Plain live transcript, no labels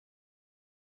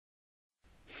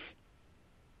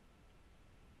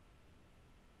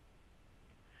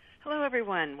Hello,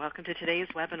 everyone. Welcome to today's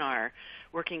webinar,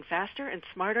 Working Faster and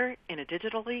Smarter in a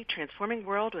Digitally Transforming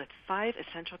World with 5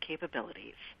 Essential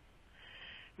Capabilities.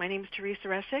 My name is Teresa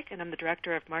Resick, and I'm the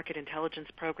Director of Market Intelligence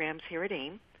Programs here at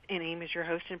AIIM, and AIIM is your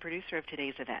host and producer of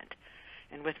today's event.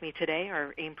 And with me today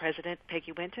are AIIM President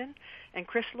Peggy Winton and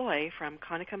Chris Loy from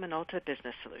Konica Minolta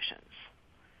Business Solutions.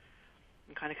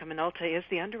 And Konica Minolta is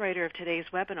the underwriter of today's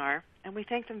webinar, and we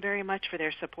thank them very much for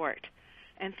their support.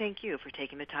 And thank you for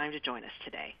taking the time to join us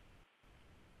today.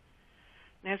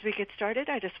 As we get started,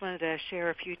 I just wanted to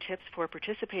share a few tips for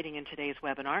participating in today's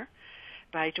webinar.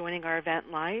 By joining our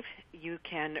event live, you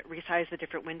can resize the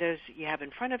different windows you have in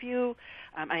front of you.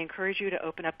 I encourage you to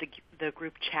open up the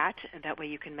group chat, and that way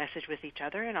you can message with each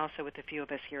other and also with a few of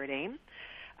us here at AIIM.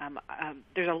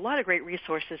 There's a lot of great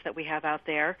resources that we have out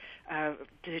there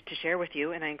to share with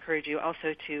you, and I encourage you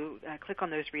also to click on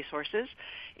those resources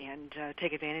and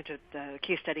take advantage of the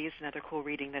case studies and other cool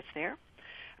reading that's there.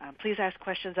 Please ask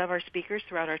questions of our speakers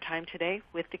throughout our time today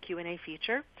with the Q&A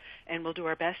feature, and we'll do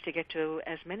our best to get to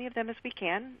as many of them as we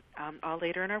can all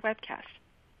later in our webcast.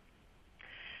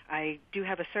 I do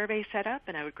have a survey set up,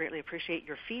 and I would greatly appreciate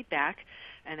your feedback,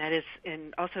 and that is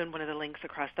also in one of the links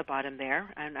across the bottom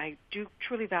there. And I do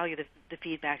truly value the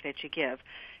feedback that you give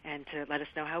and to let us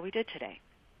know how we did today.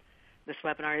 This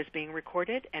webinar is being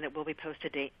recorded, and it will be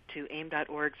posted to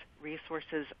AIM.org's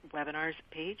Resources Webinars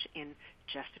page in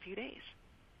just a few days.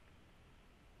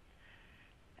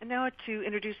 And now to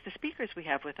introduce the speakers we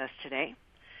have with us today.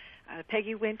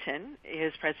 Peggy Winton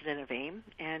is president of AIIM,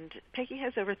 and Peggy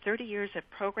has over 30 years of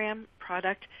program,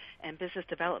 product, and business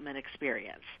development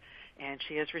experience, and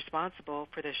she is responsible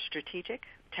for the strategic,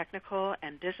 technical,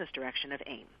 and business direction of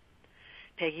AIIM.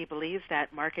 Peggy believes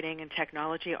that marketing and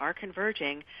technology are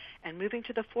converging and moving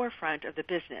to the forefront of the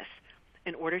business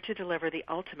in order to deliver the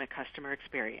ultimate customer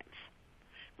experience.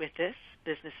 With this,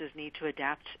 businesses need to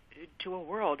adapt to a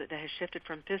world that has shifted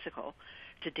from physical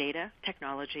to data,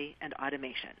 technology, and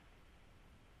automation.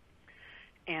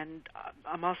 And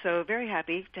I'm also very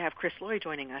happy to have Chris Loy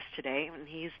joining us today, and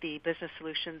he's the Business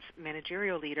Solutions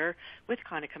Managerial Leader with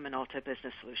Konica Minolta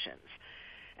Business Solutions.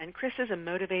 And Chris is a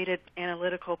motivated,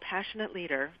 analytical, passionate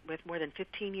leader with more than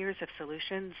 15 years of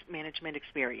solutions management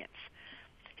experience.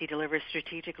 He delivers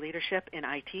strategic leadership in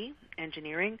IT,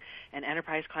 engineering, and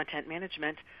enterprise content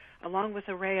management, along with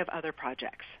an array of other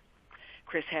projects.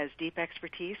 Chris has deep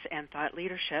expertise and thought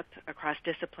leadership across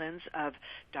disciplines of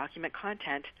document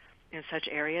content in such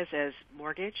areas as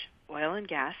mortgage, oil and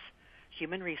gas,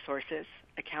 human resources,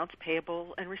 accounts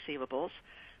payable and receivables,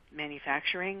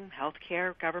 manufacturing,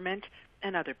 healthcare, government,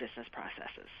 and other business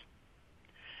processes.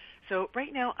 So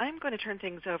right now, I'm going to turn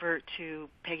things over to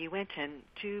Peggy Winton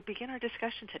to begin our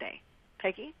discussion today.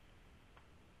 Peggy?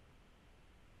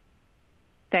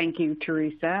 Thank you,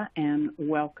 Teresa, and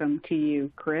welcome to you,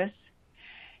 Chris.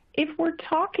 If we're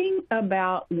talking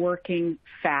about working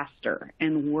faster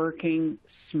and working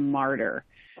smarter,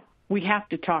 we have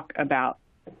to talk about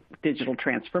digital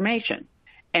transformation.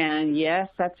 And yes,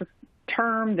 that's a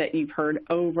term that you've heard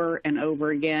over and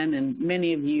over again, and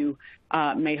many of you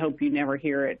may hope you never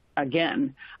hear it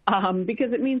again,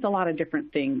 because it means a lot of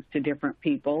different things to different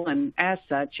people, and as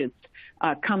such, it's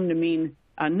come to mean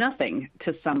nothing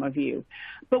to some of you.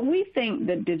 But we think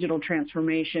that digital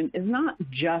transformation is not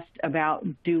just about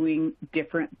doing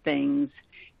different things.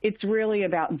 It's really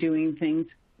about doing things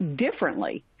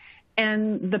differently.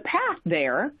 And the path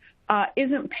there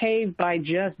isn't paved by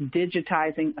just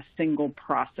digitizing a single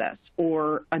process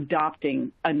or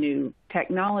adopting a new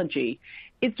technology.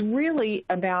 It's really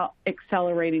about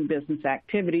accelerating business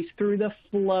activities through the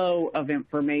flow of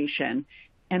information.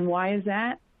 And why is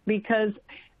that? Because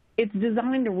it's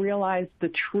designed to realize the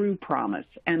true promise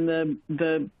and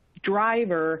the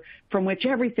driver from which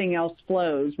everything else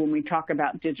flows when we talk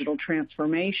about digital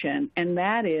transformation, and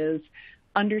that is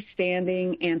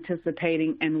understanding,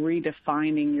 anticipating, and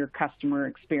redefining your customer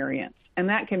experience. And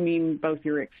that can mean both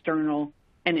your external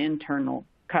and internal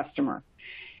customer.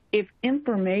 If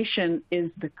information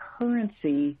is the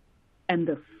currency and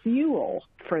the fuel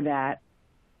for that,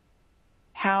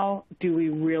 how do we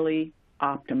really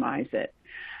optimize it?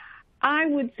 I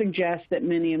would suggest that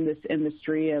many in this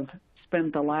industry have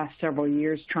spent the last several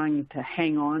years trying to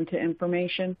hang on to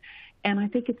information, and I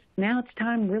think it's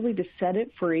time really to set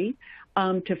it free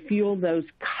to fuel those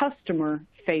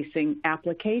customer-facing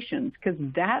applications, because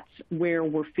that's where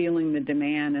we're feeling the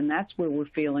demand and that's where we're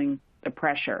feeling the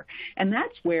pressure. And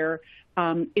that's where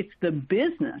it's the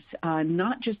business,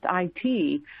 not just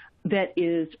IT, that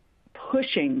is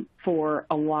pushing for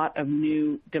a lot of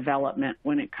new development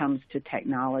when it comes to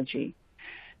technology.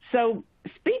 So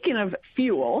speaking of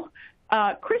fuel,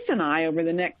 Chris and I, over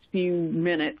the next few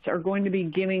minutes, are going to be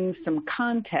giving some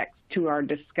context to our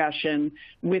discussion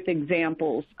with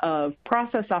examples of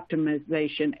process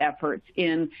optimization efforts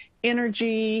in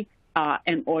energy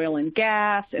and oil and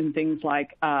gas and things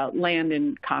like land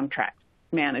and contract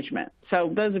management.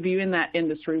 So those of you in that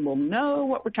industry will know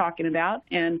what we're talking about.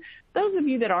 And those of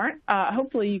you that aren't,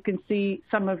 hopefully you can see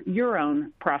some of your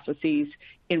own processes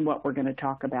in what we're going to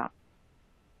talk about.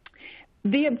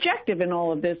 The objective in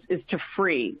all of this is to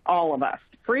free all of us,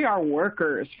 free our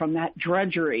workers from that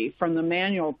drudgery, from the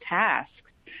manual tasks,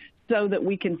 so that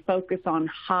we can focus on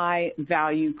high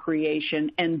value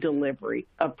creation and delivery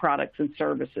of products and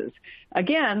services.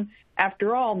 Again,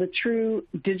 after all, the true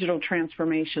digital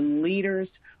transformation leaders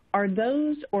are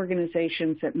those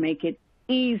organizations that make it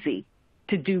easy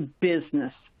to do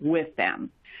business with them.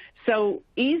 So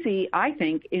easy, I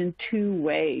think, in two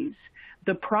ways.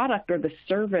 The product or the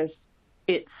service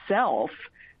itself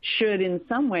should in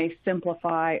some way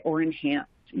simplify or enhance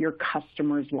your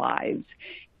customers' lives.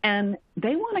 And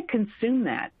they want to consume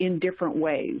that in different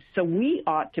ways. So we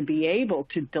ought to be able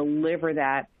to deliver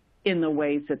that in the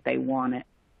ways that they want it.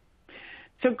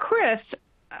 So Chris,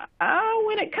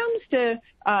 when it comes to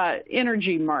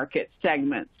energy market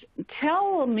segments,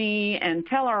 tell me and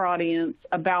tell our audience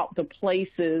about the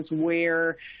places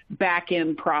where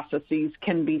back-end processes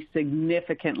can be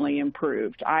significantly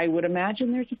improved. I would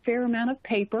imagine there's a fair amount of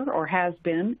paper, or has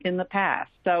been in the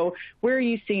past. So where are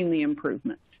you seeing the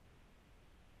improvements?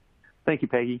 Thank you,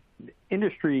 Peggy. The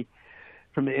industry,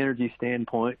 from the energy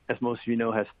standpoint, as most of you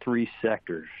know, has three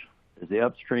sectors. There's the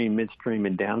upstream, midstream,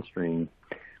 and downstream.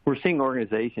 We're seeing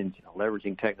organizations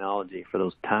leveraging technology for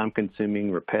those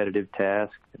time-consuming, repetitive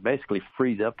tasks. It basically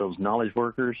frees up those knowledge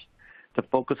workers to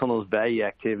focus on those value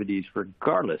activities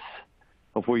regardless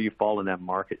of where you fall in that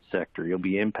market sector. You'll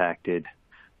be impacted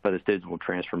by this digital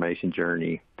transformation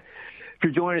journey. If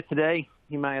you're joining us today,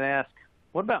 you might ask,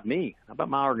 what about me? How about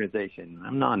my organization?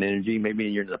 I'm non-energy. Maybe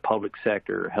you're in the public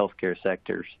sector or healthcare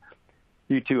sectors.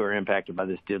 You too are impacted by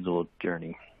this digital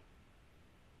journey.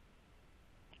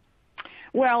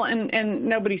 Well, and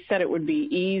nobody said it would be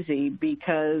easy,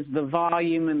 because the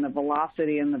volume and the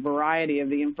velocity and the variety of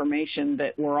the information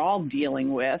that we're all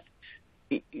dealing with,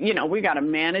 we got to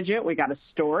manage it, we got to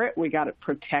store it, we got to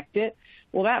protect it.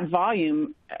 Well, that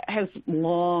volume has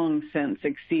long since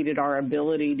exceeded our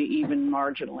ability to even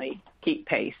marginally keep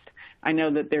pace. I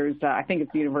know that there's, I think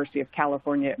it's the University of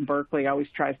California at Berkeley always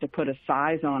tries to put a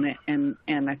size on it, and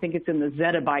I think it's in the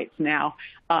zettabytes now.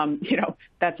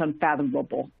 That's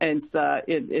unfathomable.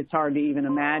 It's hard to even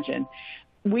imagine.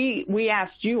 We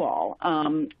asked you all,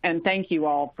 and thank you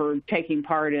all for taking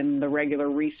part in the regular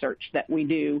research that we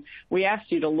do. We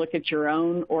asked you to look at your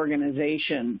own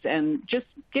organizations and just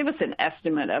give us an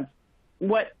estimate of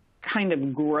what kind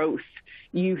of growth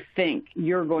you think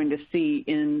you're going to see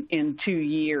in 2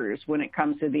 years when it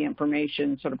comes to the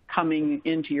information sort of coming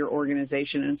into your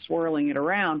organization and swirling it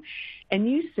around. And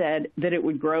you said that it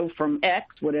would grow from X,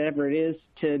 whatever it is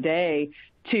today,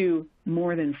 to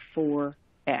more than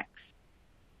 4X.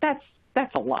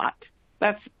 That's a lot.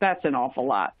 That's an awful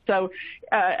lot. So,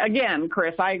 again,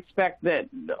 Chris, I expect that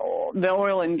the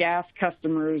oil and gas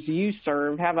customers you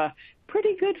serve have a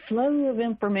pretty good flow of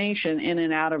information in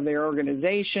and out of their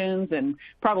organizations and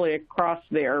probably across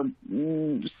their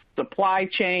supply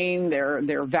chain,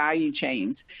 their value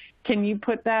chains. Can you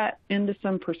put that into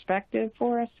some perspective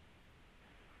for us?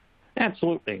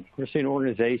 Absolutely. We're seeing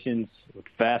organizations with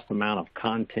vast amount of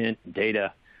content,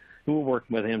 data. We're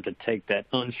working with them to take that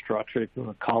unstructured,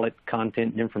 call it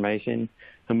content and information,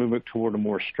 and move it toward a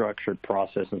more structured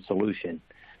process and solution.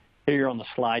 Here on the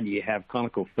slide, you have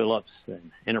ConocoPhillips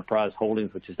and Enterprise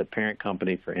Holdings, which is the parent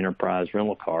company for Enterprise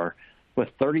Rental Car, with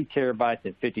 30 terabytes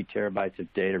and 50 terabytes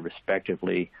of data,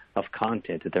 respectively, of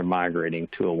content that they're migrating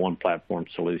to a one-platform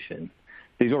solution.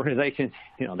 These organizations,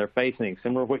 they're facing,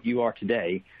 similar to what you are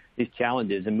today, these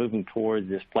challenges in moving towards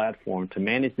this platform to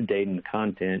manage the data and the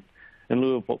content in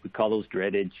lieu of what we call those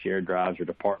dreaded shared drives or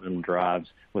departmental drives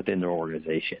within their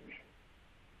organization.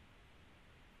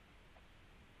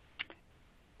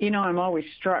 I'm always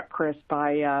struck, Chris,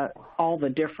 by all the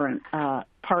different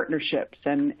partnerships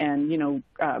and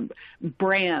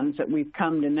brands that we've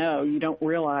come to know. You don't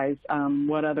realize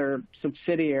what other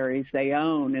subsidiaries they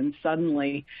own, and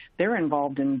suddenly they're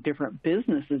involved in different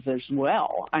businesses as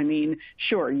well. I mean,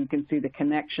 sure, you can see the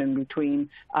connection between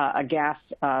a gas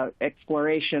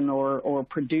exploration or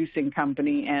producing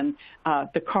company and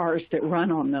the cars that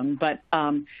run on them. But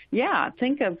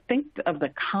think of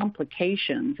the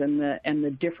complications and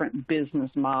the different business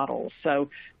models. So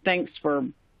thanks for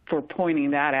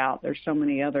pointing that out. There's so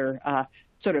many other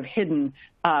sort of hidden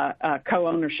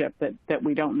co-ownership that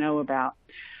we don't know about.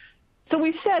 So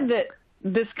we said that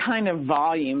this kind of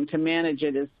volume, to manage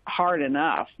it is hard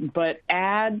enough, but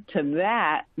add to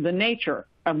that the nature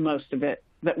of most of it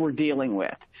that we're dealing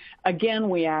with. Again,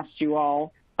 we asked you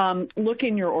all, look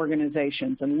in your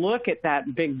organizations and look at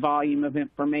that big volume of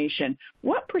information.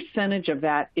 What percentage of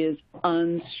that is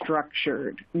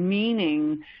unstructured,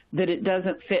 meaning that it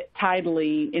doesn't fit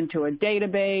tidily into a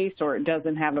database or it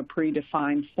doesn't have a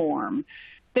predefined form?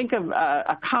 Think of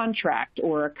a contract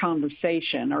or a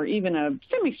conversation or even a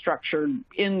semi-structured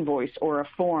invoice or a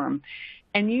form.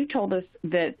 And you told us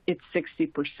that it's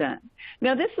 60%.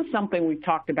 Now, this is something we've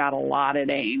talked about a lot at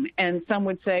AIIM, and some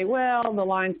would say, well, the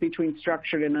lines between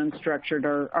structured and unstructured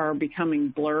are becoming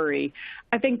blurry.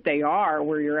 I think they are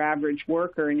where your average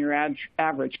worker and your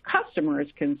average customer is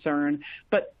concerned,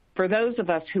 but for those of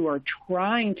us who are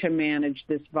trying to manage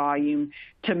this volume,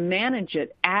 to manage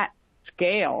it at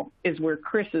scale is where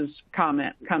Chris's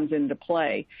comment comes into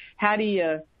play. How do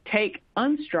you take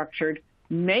unstructured,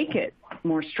 make it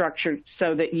more structured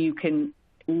so that you can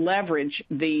leverage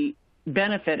the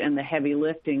benefit and the heavy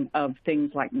lifting of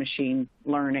things like machine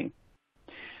learning?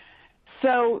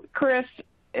 So, Chris,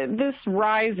 this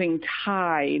rising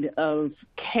tide of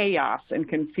chaos and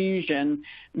confusion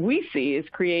we see is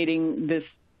creating this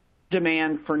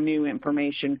demand for new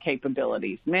information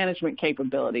capabilities, management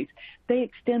capabilities. They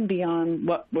extend beyond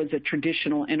what was a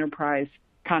traditional enterprise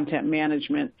content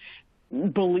management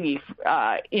belief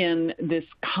in this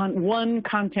one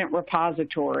content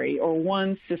repository or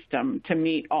one system to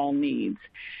meet all needs.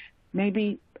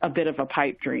 Maybe a bit of a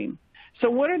pipe dream. So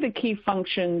what are the key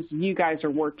functions you guys are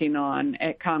working on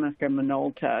at Konica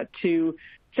Minolta to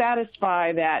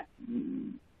satisfy that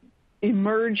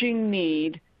emerging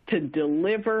need to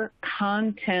deliver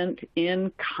content in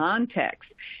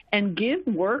context and give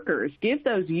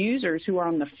those users who are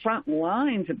on the front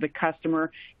lines of the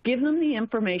customer, give them the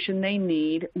information they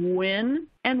need when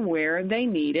and where they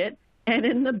need it and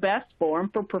in the best form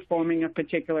for performing a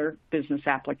particular business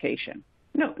application?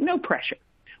 No pressure.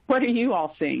 What are you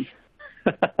all seeing?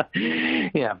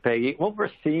 Yeah, Peggy, what we're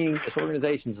seeing is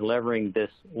organizations leveraging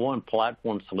this one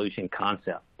platform solution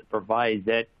concept to provide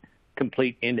that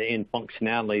complete end-to-end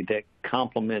functionality that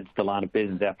complements the line of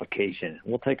business application.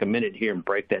 We'll take a minute here and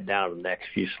break that down in the next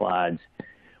few slides.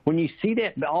 When you see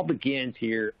that, it all begins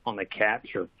here on the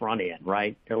capture front end,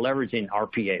 right? They're leveraging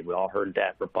RPA. We all heard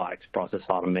that, robotics process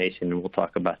automation, and we'll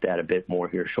talk about that a bit more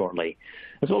here shortly,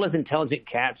 as well as intelligent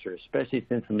capture, especially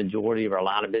since the majority of our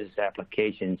line of business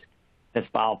applications has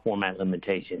file format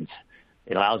limitations.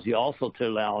 It allows you also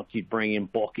to bring in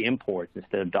bulk imports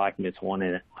instead of documents one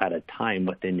at a time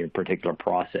within your particular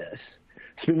process.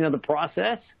 Speaking of the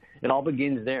process, it all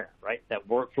begins there, right? That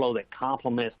workflow that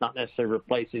complements, not necessarily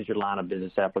replaces your line of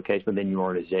business application within your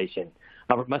organization.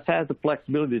 However, it must have the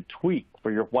flexibility to tweak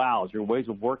for your wows, your ways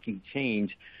of working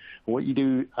change. What you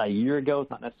do a year ago is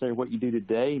not necessarily what you do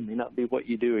today. It may not be what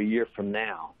you do a year from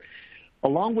now.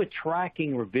 Along with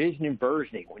tracking, revision, and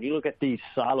versioning, when you look at these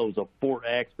silos of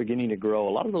 4X beginning to grow,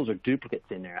 a lot of those are duplicates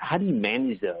in there. How do you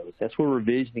manage those? That's where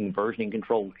revisioning, versioning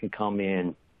control can come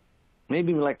in.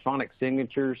 Maybe electronic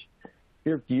signatures. If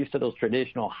you're used to those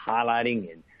traditional highlighting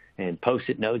and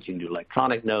Post-it notes, you can do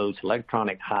electronic notes,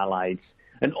 electronic highlights.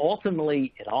 And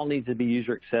ultimately, it all needs to be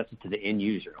user accessible to the end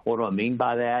user. What do I mean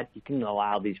by that? You can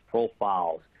allow these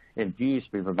profiles and views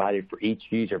to be provided for each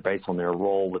user based on their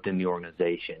role within the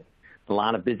organization. The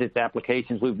line of business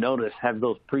applications we've noticed have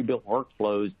those pre-built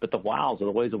workflows, but the wows are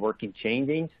the ways of working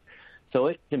changing. So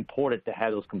it's important to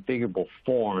have those configurable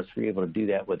forms to be able to do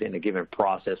that within a given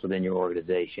process within your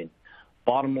organization.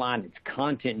 Bottom line, it's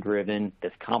content-driven.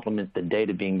 This complements the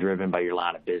data being driven by your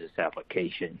line of business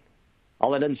application.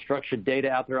 All that unstructured data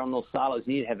out there on those silos,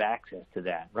 you need to have access to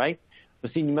that, right?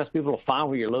 But see, you must be able to find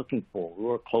what you're looking for. We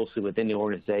work closely within the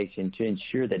organization to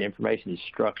ensure that information is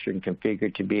structured and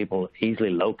configured to be able to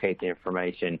easily locate the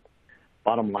information.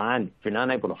 Bottom line, if you're not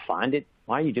able to find it,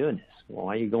 why are you doing this? Well,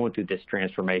 why are you going through this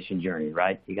transformation journey,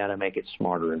 right? You got to make it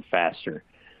smarter and faster.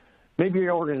 Maybe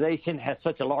your organization has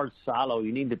such a large silo,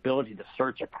 you need the ability to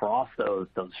search across those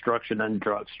structured and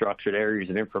unstructured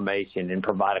areas of information and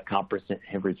provide a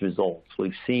comprehensive results.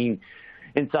 We've seen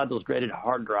inside those graded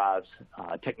hard drives,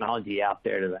 technology out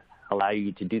there to allow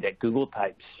you to do that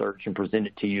Google-type search and present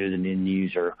it to you as an end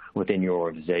user within your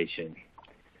organization.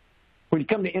 When you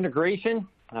come to integration,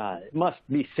 it must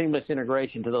be seamless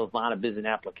integration to those line of business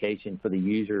applications for the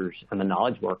users and the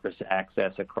knowledge workers to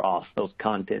access across those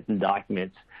content and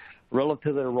documents relative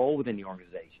to their role within the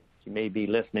organization. You may be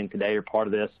listening today or part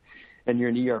of this, and you're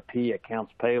an ERP,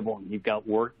 accounts payable, and you've got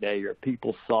Workday or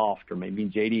PeopleSoft or maybe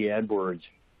JD Edwards.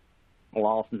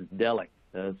 Lawson's Delic.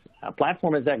 A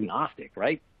platform is agnostic,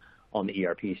 right? On the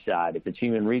ERP side, if it's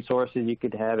human resources, you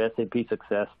could have SAP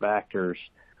Success Factors,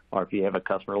 or if you have a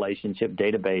customer relationship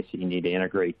database that you need to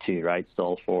integrate to, right?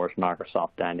 Salesforce,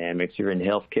 Microsoft Dynamics. You're in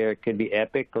healthcare, it could be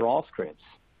Epic or Allscripts.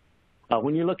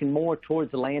 When you're looking more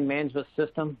towards the land management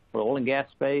system for oil and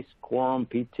gas space, Quorum,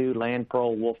 P2,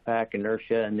 LandPro, Wolfpack,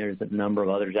 Inertia, and there's a number of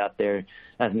others out there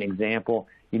as an example,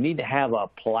 you need to have a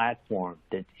platform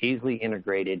that's easily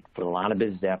integrated for the line of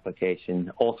business application,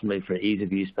 ultimately for ease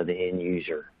of use by the end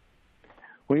user.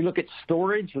 When you look at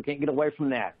storage, we can't get away from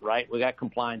that, right? We got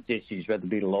compliance issues, whether it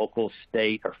be local,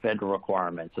 state, or federal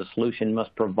requirements. The solution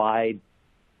must provide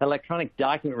electronic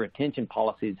document retention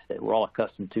policies that we're all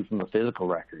accustomed to from the physical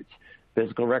records.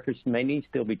 Physical records may need to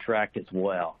still be tracked as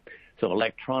well. So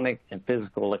electronic and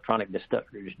physical electronic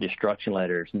destruction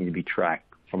letters need to be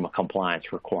tracked from a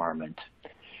compliance requirement.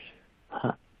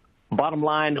 Bottom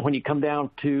line, when you come down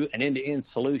to an end-to-end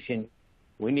solution,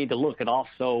 we need to look at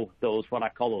also those, what I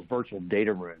call those virtual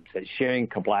data rooms, that sharing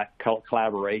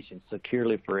collaboration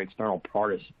securely for external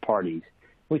parties.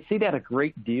 We see that a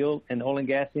great deal in the oil and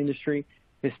gas industry,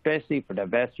 especially for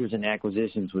divestitures and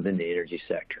acquisitions within the energy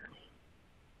sector.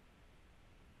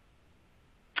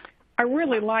 I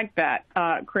really like that,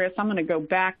 Chris. I'm going to go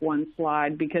back one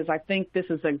slide because I think this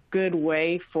is a good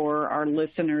way for our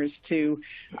listeners to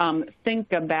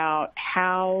think about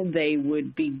how they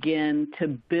would begin to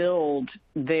build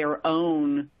their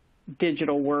own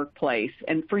digital workplace.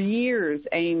 And for years,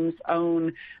 AIIM's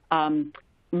own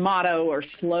motto or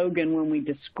slogan when we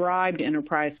described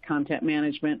enterprise content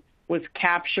management was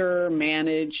capture,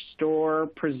 manage, store,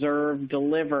 preserve,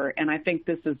 deliver. And I think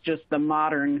this is just the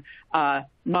modern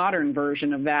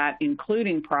version of that,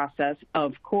 including process,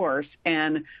 of course,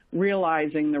 and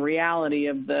realizing the reality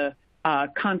of the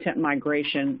content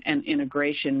migration and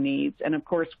integration needs. And of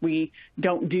course, we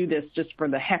don't do this just for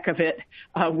the heck of it.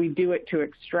 We do it to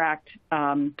extract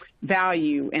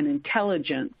value and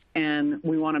intelligence, and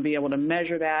we want to be able to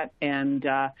measure that and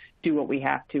do what we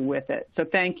have to with it. So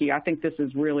thank you. I think this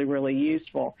is really, really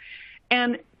useful.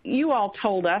 And you all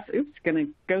told us, going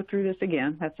to go through this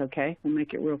again. That's okay. We'll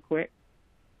make it real quick.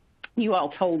 You all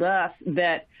told us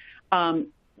that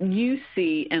you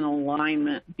see an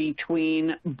alignment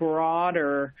between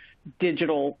broader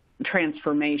digital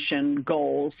transformation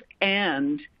goals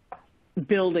and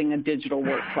building a digital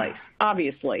workplace.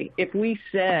 Obviously, if we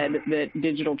said that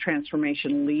digital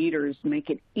transformation leaders make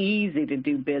it easy to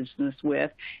do business with,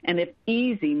 and if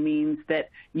easy means that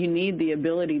you need the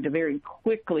ability to very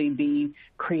quickly be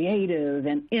creative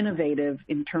and innovative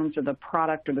in terms of the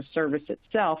product or the service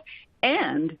itself,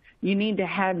 and you need to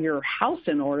have your house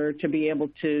in order to be able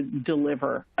to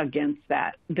deliver against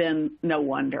that, then no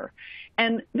wonder.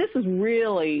 And this is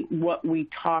really what we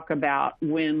talk about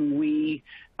when we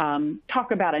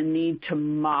talk about a need to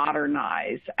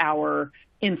modernize our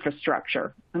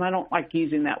infrastructure. And I don't like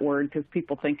using that word because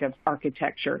people think of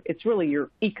architecture. It's really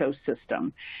your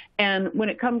ecosystem. And when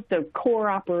it comes to core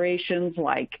operations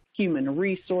like human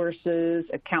resources,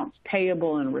 accounts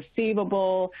payable and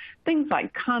receivable, things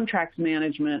like contracts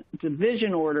management,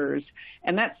 division orders,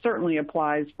 and that certainly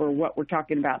applies for what we're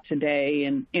talking about today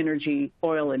in energy,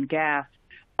 oil, and gas,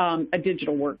 a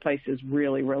digital workplace is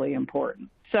really, really important.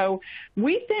 So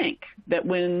we think that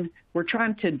when we're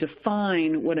trying to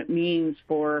define what it means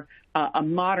for a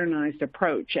modernized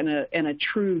approach and a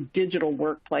true digital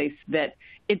workplace, that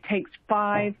it takes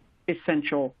 5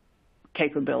 essential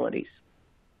capabilities.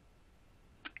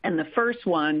 And the first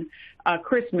one,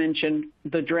 Chris mentioned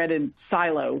the dreaded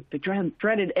silo, the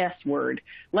dreaded S word.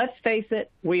 Let's face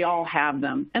it, we all have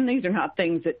them. And these are not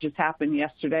things that just happened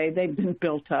yesterday. They've been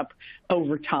built up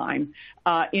over time.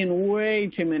 In way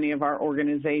too many of our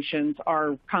organizations,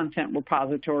 our content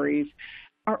repositories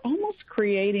are almost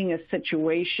creating a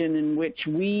situation in which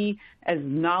we, as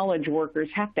knowledge workers,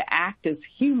 have to act as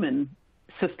human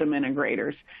system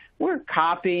integrators. We're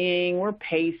copying, we're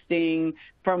pasting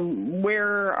from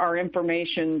where our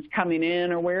information's coming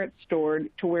in or where it's stored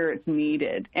to where it's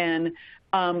needed. And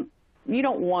you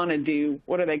don't want to do,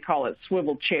 what do they call it,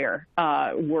 swivel chair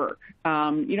work.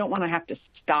 You don't want to have to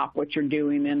stop what you're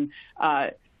doing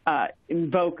and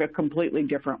invoke a completely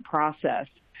different process.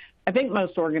 I think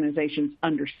most organizations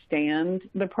understand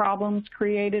the problems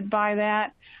created by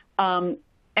that, and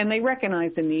they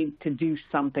recognize the need to do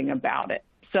something about it.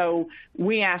 So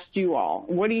we asked you all,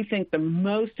 what do you think the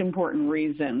most important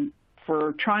reason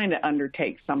for trying to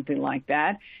undertake something like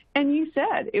that? And you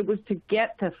said it was to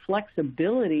get the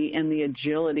flexibility and the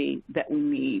agility that we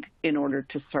need in order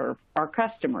to serve our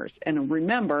customers. And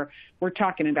remember, we're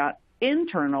talking about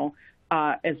internal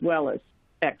as well as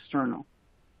external.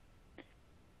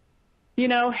 You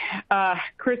know,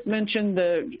 Chris mentioned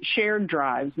the shared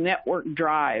drives, network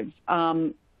drives.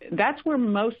 That's where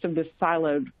most of the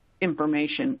siloed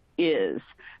information is.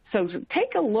 So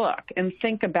take a look and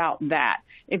think about that.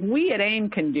 If we at AIM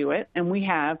can do it, and we've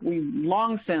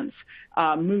long since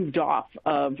moved off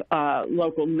of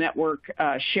local network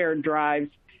shared drives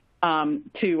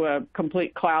to a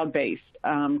complete cloud-based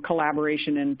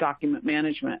collaboration and document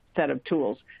management set of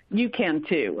tools. You can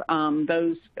too.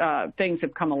 Those things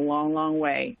have come a long, long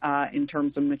way in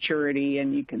terms of maturity,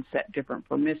 and you can set different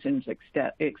permissions, et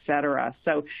cetera.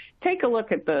 So take a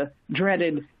look at the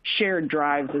dreaded shared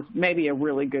drives as maybe a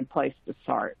really good place to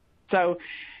start. So,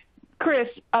 Chris,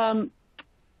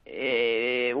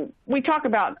 we talk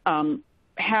about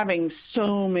having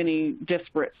so many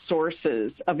disparate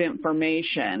sources of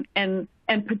information and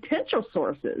potential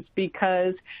sources,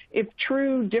 because if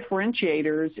true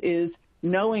differentiators is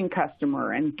knowing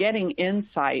customer and getting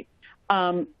insight,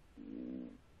 having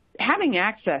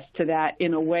access to that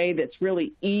in a way that's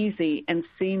really easy and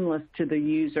seamless to the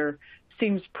user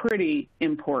seems pretty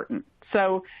important.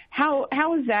 So how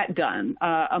is that done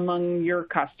among your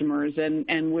customers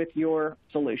and with your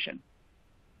solution?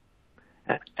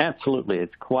 Absolutely.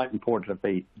 It's quite important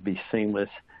to be seamless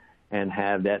and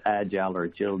have that agile or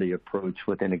agility approach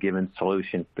within a given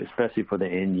solution, especially for the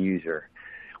end user.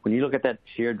 When you look at that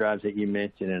shared drives that you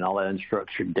mentioned and all that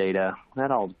unstructured data,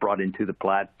 that all is brought into the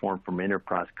platform from an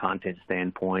enterprise content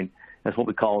standpoint. That's what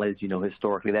we call, as you know,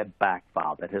 historically, that back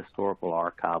file, that historical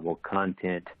archival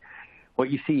content.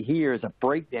 What you see here is a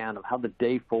breakdown of how the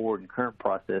day forward and current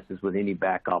processes with any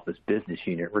back office business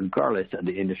unit, regardless of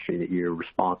the industry that you're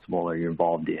responsible or you're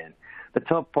involved in. The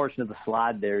top portion of the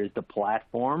slide there is the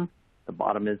platform. The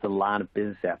bottom is the line of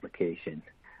business application.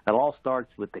 It all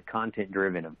starts with the content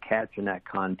driven of capturing that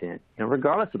content,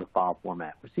 regardless of the file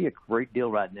format. We see a great deal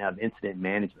right now of incident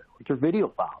management, which are video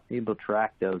files. You're able to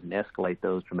track those and escalate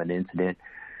those from an incident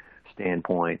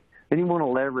standpoint. Then you want to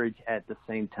leverage at the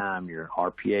same time your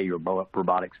RPA, your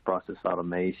robotics process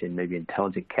automation, maybe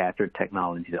intelligent capture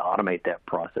technology to automate that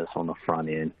process on the front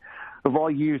end. We've all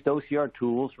used OCR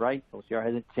tools, right? OCR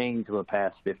hasn't changed over the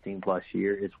past 15 plus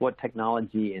years. It's what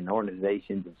technology and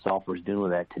organizations and software is doing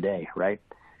with that today, right?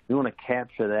 We want to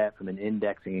capture that from an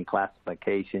indexing and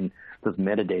classification, those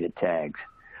metadata tags.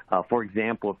 For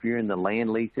example, if you're in the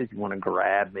land leases, you want to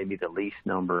grab maybe the lease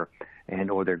number and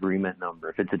or the agreement number.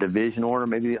 If it's a division order,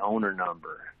 maybe the owner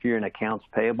number. If you're in accounts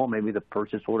payable, maybe the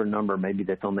purchase order number, maybe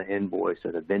that's on the invoice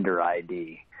or the vendor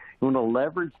ID. You want to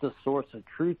leverage the source of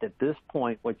truth at this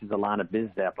point, which is a line of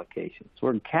business application. So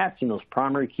we're capturing those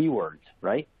primary keywords,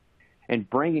 right? And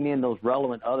bringing in those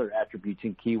relevant other attributes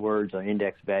and keywords or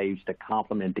index values to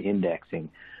complement the indexing.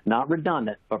 Not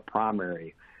redundant, but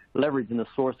primary. Leveraging the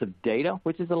source of data,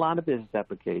 which is a line of business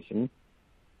application,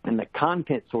 and the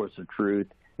content source of truth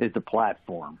is the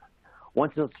platform.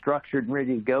 Once it's structured and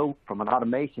ready to go, from an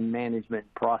automation management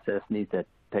process needs to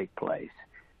take place.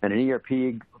 And an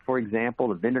ERP, for example,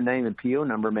 the vendor name and PO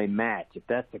number may match. If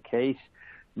that's the case,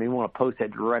 you may want to post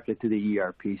that directly to the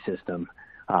ERP system.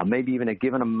 Maybe even a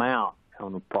given amount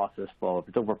on the process flow. If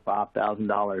it's over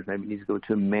 $5,000, maybe it needs to go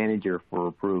to a manager for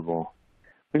approval.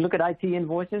 When you look at IT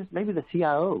invoices, maybe the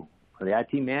CIO or the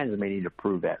IT manager may need to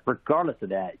approve that. Regardless of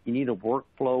that, you need a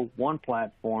workflow, one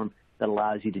platform that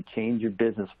allows you to change your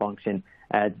business function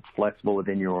as it's flexible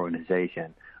within your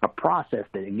organization. A process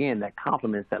that, again, that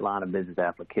complements that line of business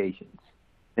applications.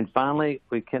 And finally,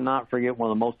 we cannot forget one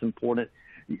of the most important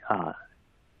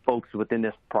folks within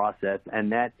this process,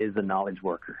 and that is the knowledge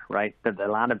worker, right? The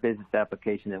line of business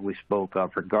application that we spoke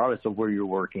of, regardless of where you're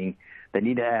working, they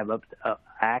need to have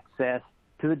access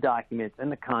to the documents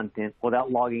and the content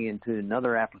without logging into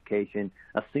another application,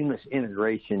 a seamless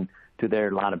integration to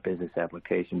their line of business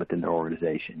application within their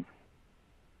organization.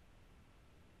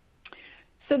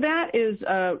 So that is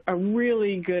a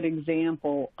really good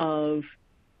example of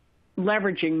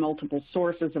leveraging multiple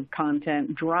sources of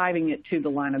content, driving it to the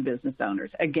line of business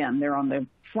owners. Again, they're on the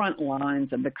front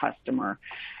lines of the customer.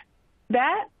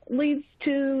 That leads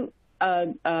to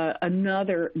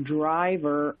another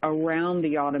driver around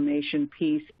the automation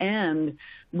piece and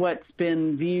what's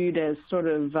been viewed as sort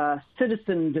of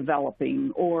citizen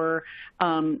developing or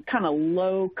kind of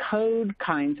low-code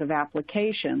kinds of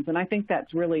applications. And I think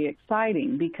that's really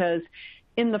exciting because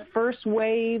in the first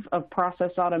wave of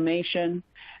process automation,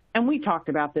 and we talked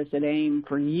about this at AIM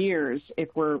for years,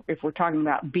 if we're talking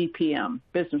about BPM,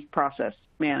 business process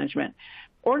management,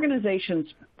 organizations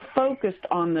focused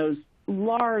on those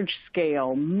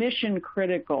large-scale,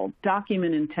 mission-critical,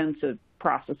 document-intensive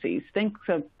processes. Think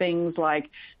of things like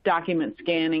document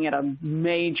scanning at a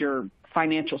major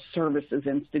financial services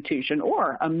institution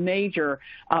or a major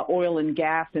oil and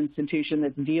gas institution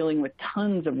that's dealing with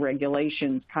tons of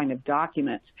regulations kind of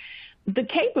documents. The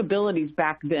capabilities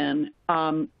back then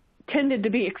tended to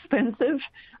be expensive,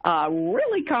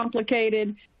 really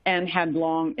complicated, and had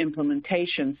long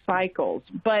implementation cycles.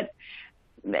 But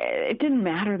it didn't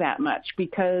matter that much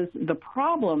because the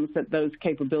problems that those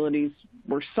capabilities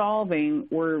were solving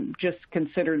were just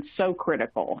considered so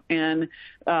critical. And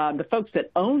the folks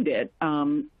that owned it,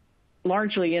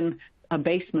 largely in a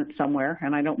basement somewhere,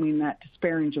 and I don't mean that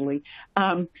disparagingly,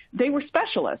 they were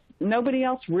specialists. Nobody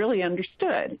else really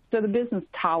understood, so the business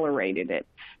tolerated it.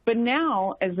 But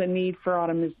now, as the need for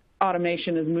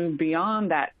automation has moved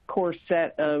beyond that core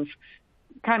set of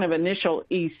kind of initial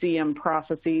ECM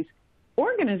processes,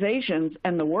 organizations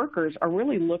and the workers are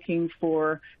really looking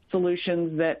for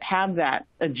solutions that have that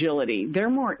agility. They're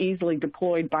more easily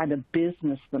deployed by the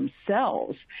business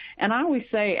themselves. And I always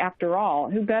say, after all,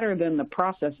 who better than the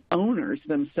process owners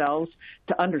themselves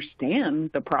to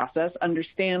understand the process,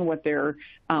 understand what their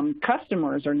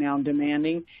customers are now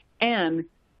demanding, and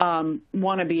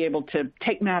want to be able to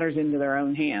take matters into their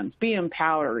own hands, be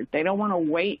empowered. They don't want to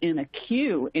wait in a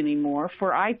queue anymore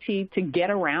for IT to get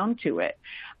around to it.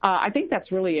 I think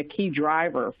that's really a key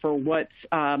driver for what's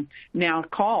now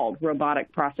called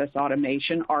robotic process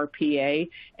automation, RPA,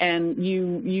 and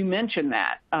you mentioned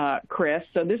that, Chris,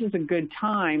 so this is a good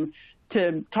time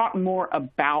to talk more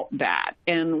about that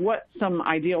and what some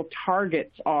ideal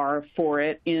targets are for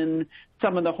it in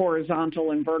some of the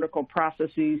horizontal and vertical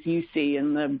processes you see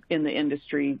in the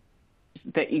industry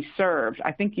that you serve.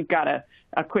 I think you've got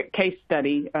a quick case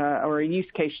study or a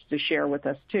use case to share with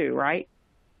us too, right?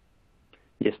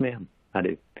 Yes, ma'am, I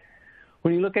do.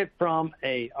 When you look at from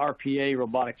a RPA,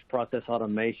 robotics process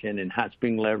automation, and how it's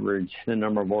being leveraged in a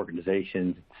number of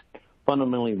organizations,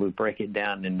 fundamentally we break it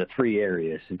down into three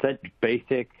areas. It's that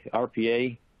basic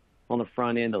RPA on the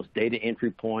front end, those data entry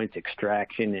points,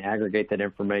 extraction, and aggregate that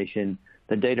information,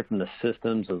 the data from the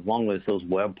systems, as long as those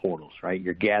web portals, right?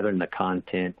 You're gathering the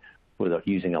content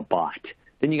using a bot.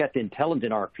 Then you got the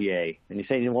intelligent RPA, and you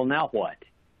say, well, now what?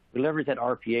 We leverage that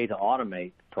RPA to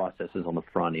automate processes on the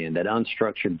front end, that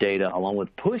unstructured data, along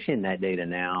with pushing that data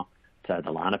now to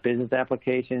the line of business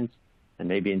applications and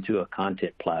maybe into a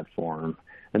content platform.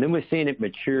 And then we're seeing it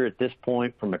mature at this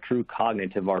point from a true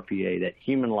cognitive RPA, that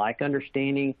human-like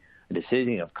understanding, a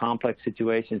decision of complex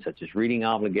situations such as reading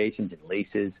obligations and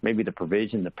leases, maybe the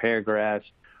provision, the paragraphs,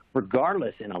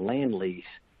 regardless in a land lease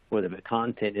where the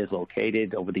content is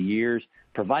located over the years,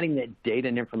 providing that data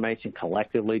and information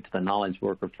collectively to the knowledge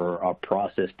worker for a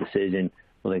process decision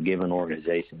with a given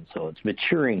organization. So it's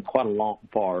maturing quite a long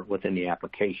far within the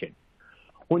application.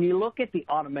 When you look at the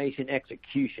automation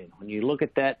execution, when you look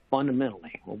at that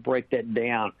fundamentally, we'll break that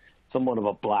down, somewhat of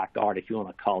a black art, if you want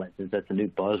to call it, since that's a new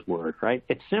buzzword, right?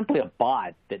 It's simply a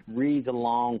bot that reads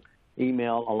along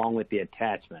email along with the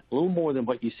attachment, a little more than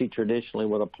what you see traditionally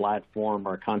with a platform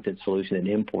or a content solution that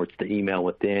imports the email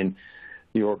within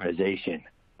the organization.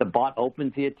 The bot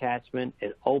opens the attachment,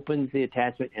 and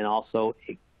also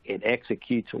it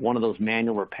executes one of those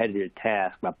manual repetitive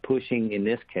tasks by pushing, in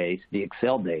this case, the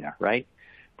Excel data, right?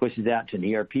 Pushes out to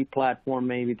an ERP platform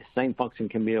maybe. The same function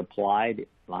can be applied,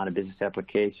 a line of business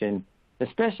application,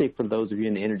 especially for those of you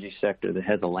in the energy sector that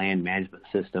has a land management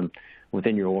system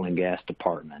within your oil and gas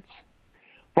departments.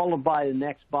 Followed by the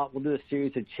next bot, we'll do a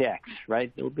series of checks,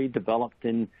 right? It will be developed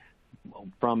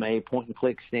from a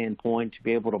point-and-click standpoint to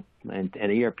be able to, an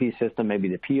ERP system, maybe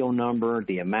the PO number,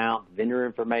 the amount, vendor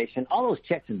information, all those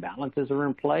checks and balances are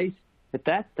in place. If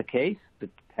that's the case, the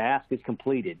task is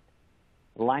completed.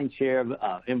 The lion's share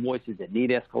of invoices that need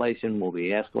escalation will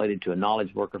be escalated to a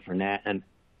knowledge worker for an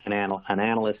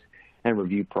analyst and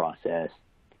review process.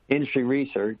 Industry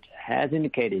research has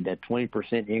indicated that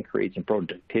 20% increase in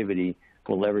productivity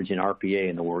will leverage an RPA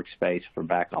in the workspace for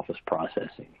back office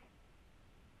processing.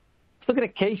 Let's look at a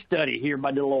case study here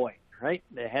by Deloitte, right?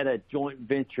 They had a joint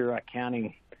venture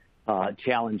accounting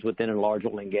challenge within a large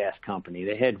oil and gas company.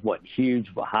 They had huge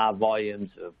high volumes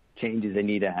of changes they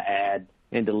need to add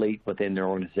and delete within their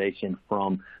organization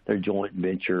from their joint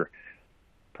venture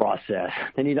process.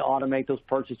 They need to automate those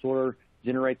purchase orders,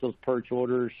 generate those purchase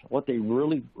orders. What they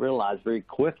really realized very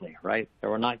quickly, right, they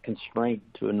were not constrained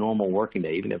to a normal working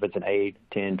day, even if it's an 8,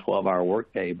 10, 12-hour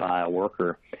workday by a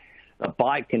worker. A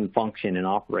bot can function and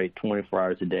operate 24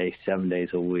 hours a day, 7 days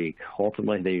a week.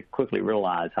 Ultimately, they quickly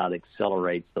realized how it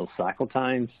accelerates those cycle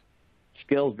times,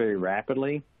 scales very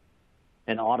rapidly,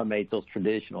 and automate those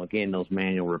traditional, again, those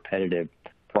manual repetitive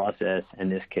process, in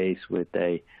this case with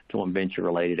a joint venture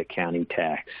related accounting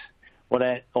tax. What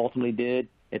that ultimately did,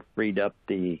 it freed up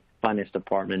the finance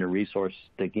department a resource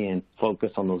to, again,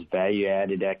 focus on those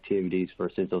value-added activities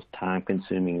versus those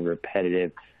time-consuming,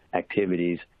 repetitive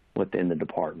activities within the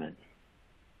department.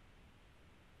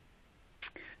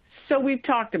 So we've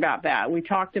talked about that. We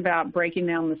talked about breaking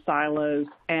down the silos,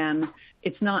 and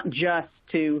it's not just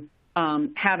to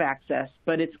have access,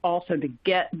 but it's also to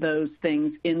get those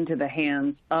things into the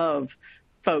hands of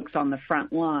folks on the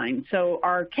front line. So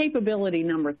our capability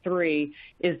number 3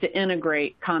 is to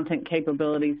integrate content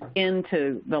capabilities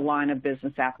into the line of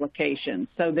business applications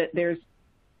so that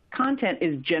content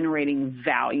is generating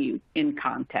value in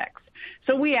context.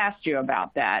 So we asked you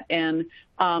about that, and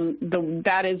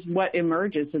that is what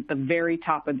emerges at the very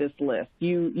top of this list.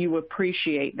 You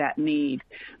appreciate that need.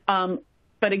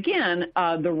 But again,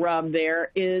 the rub there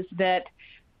is that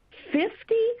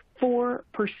 54%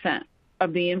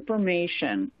 of the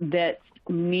information that's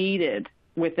needed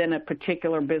within a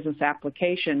particular business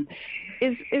application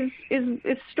is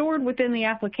stored within the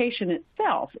application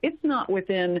itself. It's not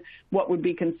within what would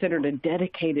be considered a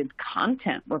dedicated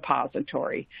content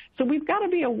repository. So we've got to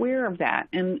be aware of that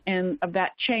and of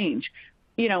that change.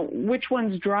 You know, which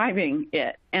one's driving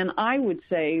it? And I would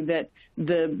say that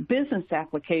the business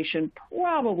application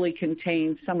probably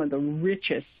contains some of the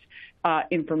richest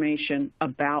information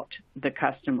about the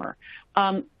customer.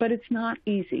 But it's not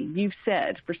easy. You've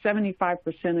said for 75%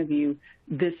 of you,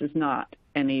 this is not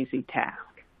an easy task.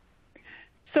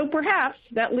 So perhaps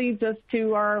that leads us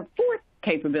to our 4th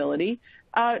capability,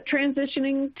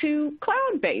 transitioning to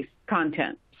cloud-based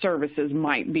content services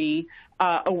might be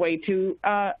a way to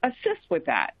assist with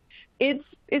that.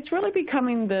 It's really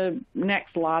becoming the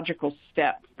next logical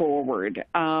step forward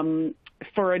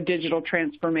for a digital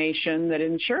transformation that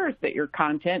ensures that your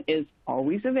content is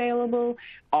always available,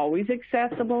 always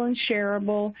accessible and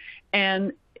shareable.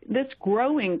 And this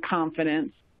growing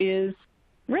confidence is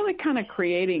really kind of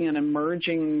creating an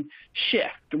emerging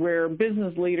shift where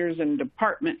business leaders and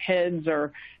department heads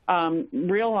are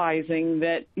realizing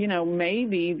that, you know,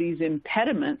 maybe these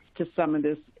impediments to some of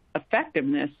this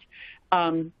effectiveness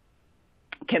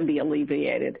can be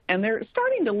alleviated. And they're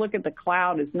starting to look at the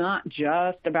cloud as not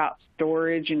just about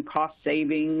storage and cost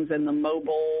savings and the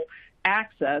mobile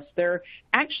access. They're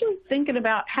actually thinking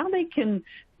about how they can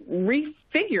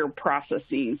refigure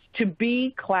processes to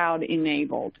be cloud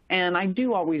enabled. And I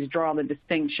do always draw the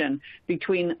distinction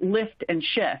between lift and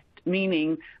shift,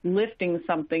 meaning lifting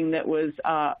something that was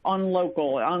on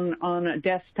local, on a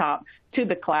desktop to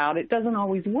the cloud. It doesn't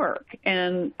always work.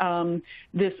 And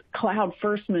this cloud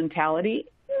first mentality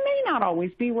may not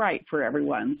always be right for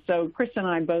everyone. So Chris and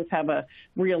I both have a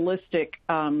realistic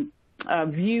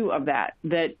view of that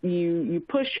you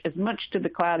push as much to the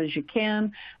cloud as you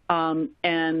can.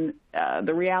 And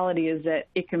the reality is that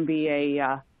it can be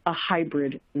a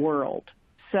hybrid world.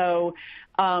 So,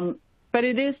 but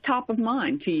it is top of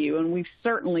mind to you, and we've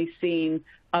certainly seen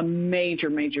a major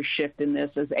shift in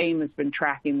this as AIIM has been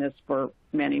tracking this for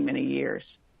many years.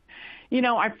 You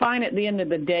know, I find at the end of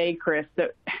the day, Chris,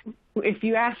 that if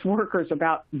you ask workers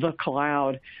about the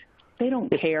cloud, they don't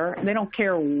care. They don't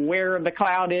care where the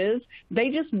cloud is. They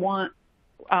just want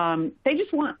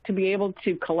to be able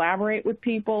to collaborate with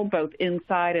people both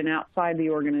inside and outside the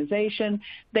organization.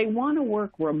 They want to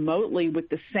work remotely with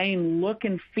the same look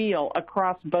and feel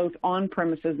across both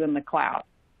on-premises and the cloud.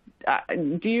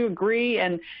 Do you agree?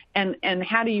 And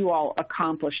how do you all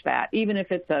accomplish that, even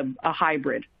if it's a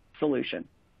hybrid solution?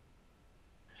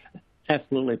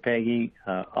 Absolutely, Peggy.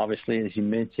 Obviously, as you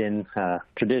mentioned,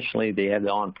 traditionally they have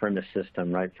the on-premise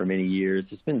system, right, for many years.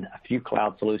 There's been a few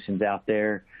cloud solutions out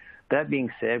there. That being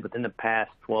said, within the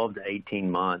past 12 to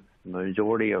 18 months, the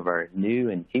majority of our new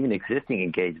and even existing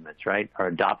engagements, right, are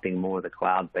adopting more of the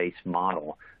cloud-based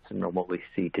model, similar to what we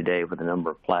see today with a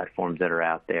number of platforms that are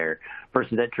out there,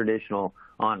 versus that traditional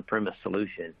on-premise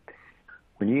solution.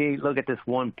 When you look at this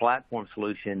one platform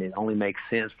solution, it only makes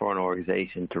sense for an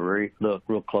organization to look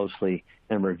real closely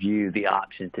and review the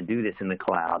option to do this in the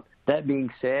cloud. That being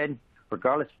said,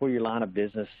 regardless of where your line of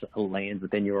business lands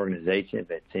within your organization, if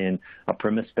it's in a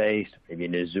premise-based, maybe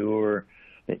an Azure,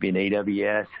 maybe an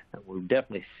AWS, we'll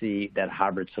definitely see that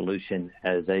hybrid solution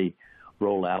as a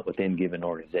rollout within given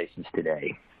organizations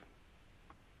today.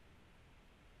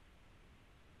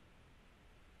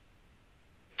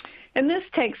 And this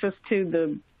takes us to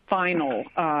the final,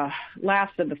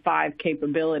 last of the 5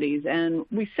 capabilities. And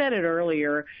we said it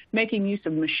earlier, making use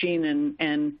of machine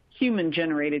and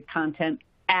human-generated content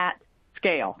at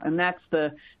scale. And that's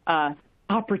the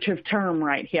operative term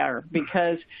right here,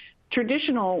 because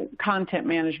traditional content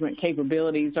management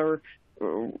capabilities are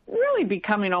really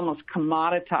becoming almost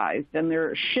commoditized, and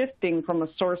they're shifting from a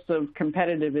source of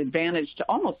competitive advantage to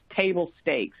almost table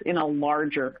stakes in a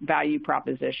larger value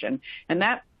proposition. And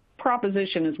that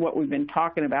proposition is what we've been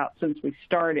talking about since we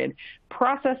started: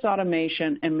 process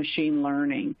automation and machine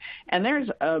learning. And there's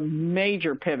a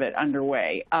major pivot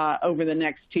underway over the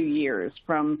next 2 years,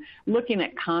 from looking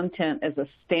at content as a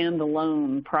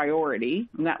standalone priority,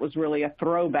 and that was really a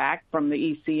throwback from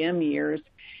the ECM years,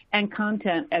 and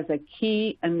content as a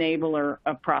key enabler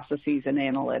of processes and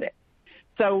analytics.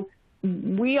 So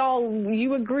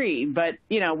you agree, but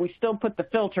we still put the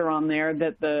filter on there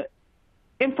that the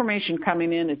information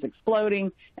coming in is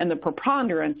exploding, and the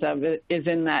preponderance of it is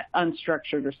in that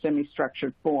unstructured or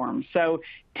semi-structured form. So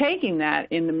taking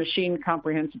that in the machine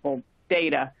comprehensible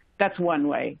data, that's one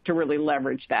way to really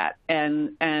leverage that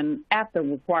and at the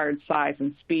required size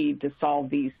and speed to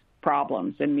solve these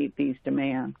problems and meet these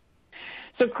demands.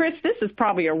 So, Chris, this is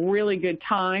probably a really good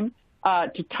time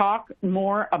to talk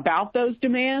more about those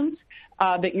demands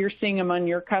that you're seeing among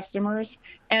your customers.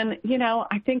 And,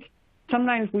 I think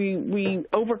sometimes we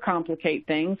overcomplicate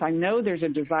things. I know there's a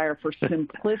desire for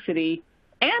simplicity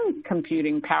and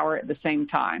computing power at the same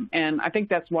time. And I think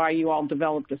that's why you all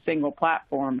developed a single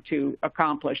platform to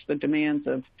accomplish the demands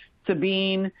of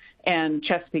Sabine and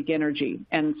Chesapeake Energy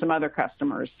and some other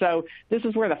customers. So this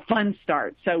is where the fun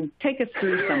starts. So take us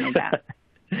through some of that.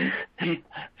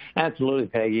 Absolutely,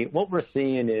 Peggy. What we're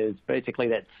seeing is basically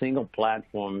that single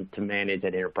platform to manage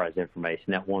that enterprise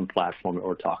information, that one platform that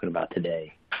we're talking about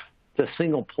today. It's a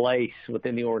single place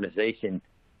within the organization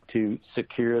to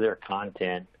secure their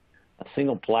content, a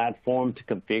single platform to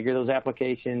configure those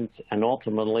applications, and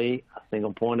ultimately a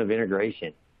single point of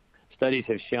integration. Studies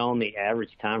have shown the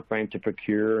average time frame to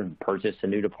procure and purchase a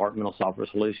new departmental software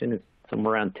solution is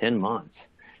somewhere around 10 months.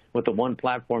 With the one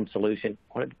platform solution,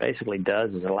 what it basically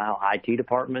does is allow IT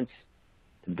departments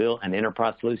to build an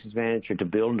enterprise solutions manager to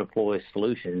build and deploy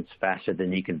solutions faster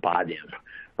than you can buy them,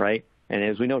 right? And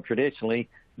as we know, traditionally,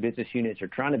 business units are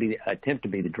trying to attempt to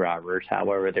be the drivers.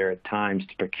 However, there are times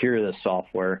to procure the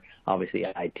software. Obviously,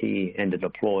 IT and the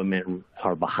deployment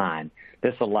are behind.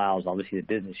 This allows, obviously, the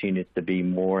business units to be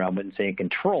more, I wouldn't say in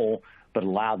control, but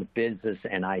allow the business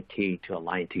and IT to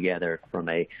align together from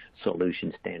a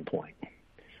solution standpoint.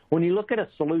 When you look at a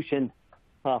solution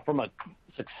from a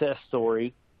success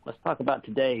story, let's talk about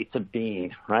today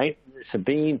Sabine, right?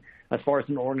 Sabine, as far as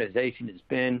an organization, has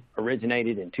been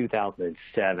originated in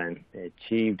 2007. It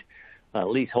achieved a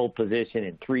leasehold position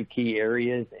in 3 key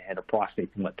areas. It had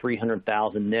approximately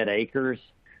 300,000 net acres.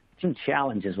 Some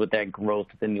challenges with that growth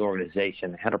within the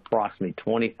organization. It had approximately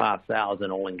 25,000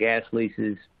 oil and gas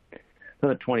leases,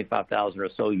 another 25,000 or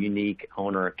so unique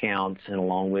owner accounts, and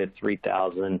along with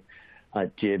 3,000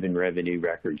 JIB and revenue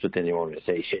records within the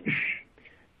organization.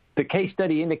 The case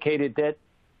study indicated that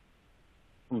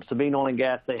from Sabine Oil and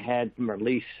Gas, they had,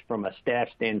 from a staff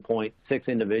standpoint, 6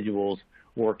 individuals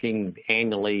working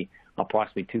annually,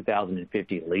 approximately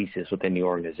 2,050 leases within the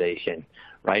organization,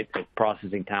 right? The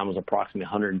processing time was approximately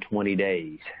 120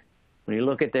 days. When you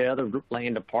look at the other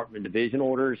land department division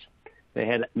orders, they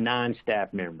had 9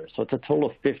 staff members. So it's a total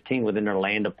of 15 within their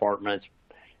land departments.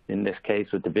 In this case,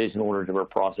 with division orders, they were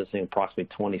processing approximately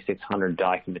 2,600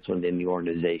 documents within the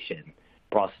organization.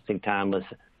 Processing time was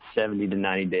 70 to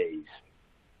 90 days.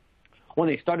 When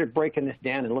they started breaking this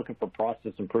down and looking for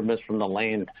process improvements from the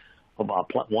land of a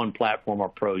one platform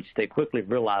approach, they quickly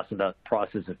realized the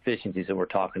process efficiencies that we're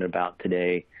talking about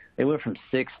today. They went from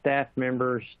 6 staff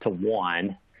members to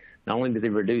 1. Not only did they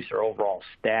reduce their overall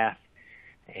staff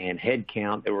and head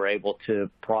count, they were able to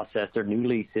process their new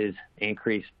leases,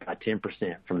 increase by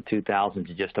 10% from 2,000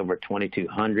 to just over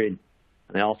 2,200. And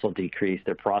they also decreased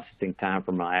their processing time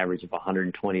from an average of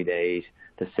 120 days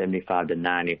to 75 to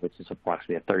 90, which is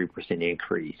approximately a 30%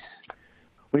 increase.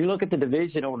 When you look at the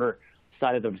division owner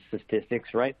side of the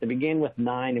statistics, right, they began with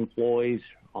 9 employees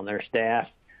on their staff.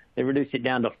 They reduced it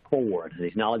down to 4.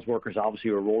 These knowledge workers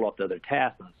obviously were rolled off to other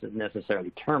tasks, not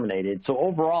necessarily terminated. So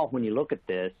overall, when you look at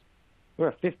this, there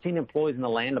are 15 employees in the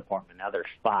land department. Now there's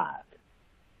 5.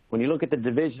 When you look at the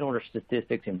division order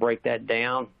statistics and break that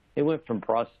down, it went from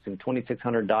processing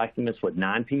 2,600 documents with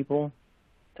 9 people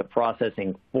to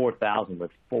processing 4,000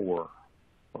 with 4.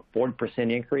 A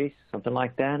 40% increase, something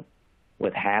like that,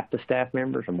 with half the staff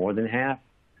members or more than half.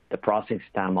 The processing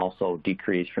time also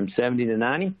decreased from 70 to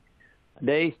 90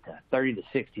 days to 30 to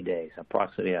 60 days,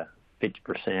 approximately a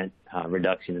 50%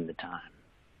 reduction in the time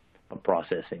of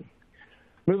processing.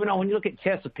 Moving on, when you look at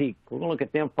Chesapeake, we're going to look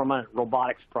at them from a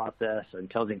robotics process or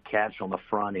intelligent capture on the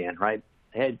front end, right?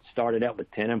 They had started out with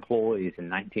 10 employees in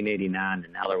 1989,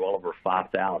 and now they're well over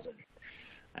 5,000.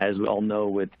 As we all know,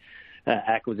 with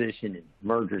acquisition and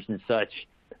mergers and such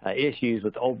issues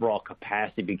with overall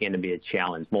capacity began to be a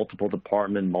challenge. Multiple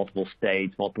departments, multiple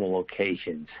states, multiple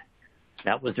locations.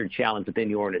 That was their challenge within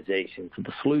the organization. So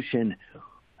the solution,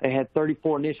 they had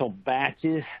 34 initial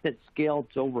batches that scaled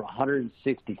to over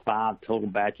 165 total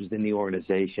batches in the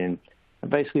organization. It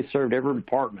basically served every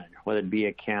department, whether it be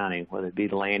accounting, whether it be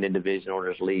the land and division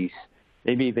orders lease,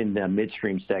 maybe even the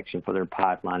midstream section for their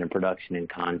pipeline and production and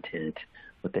content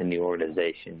within the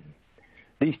organization.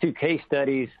 These two case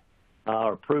studies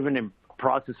are proven in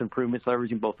process improvements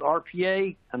leveraging both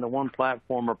RPA and the one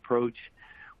platform approach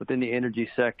within the energy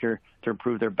sector to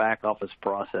improve their back office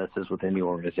processes within the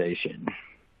organization.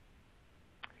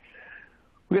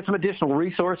 We got some additional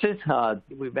resources.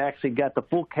 We've actually got the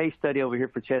full case study over here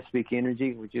for Chesapeake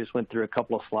Energy. We just went through a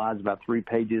couple of slides, about 3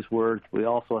 pages worth. We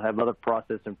also have other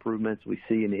process improvements we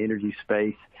see in the energy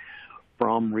space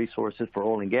from resources for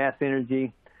oil and gas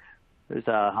energy. There's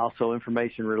also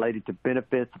information related to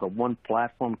benefits of the one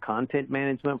platform content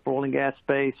management for oil and gas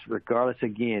space, regardless,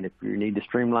 again, if you need to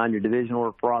streamline your division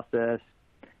order process,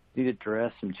 need to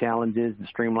address some challenges and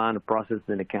streamline the process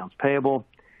in accounts payable,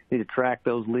 need to track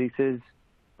those leases,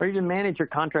 or even manage your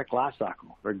contract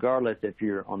lifecycle, regardless if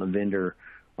you're on the vendor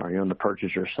or you're on the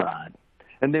purchaser side.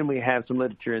 And then we have some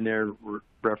literature in there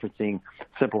referencing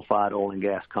simplified oil and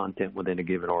gas content within a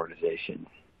given organization.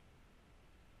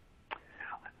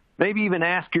 Maybe even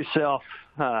ask yourself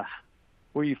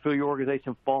where you feel your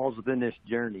organization falls within this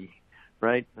journey,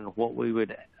 right? And what we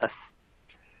would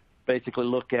basically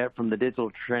look at from the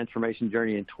digital transformation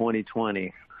journey in 2020.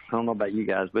 I don't know about you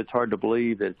guys, but it's hard to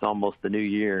believe that it's almost the new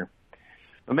year.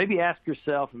 But maybe ask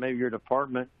yourself, and maybe your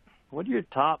department, what are your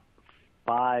top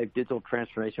 5 digital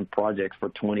transformation projects for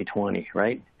 2020,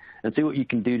 right? And see what you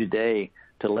can do today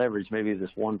to leverage maybe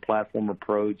this one platform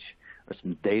approach or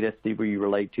some data, see where you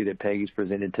relate to that Peggy's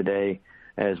presented today,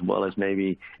 as well as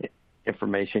maybe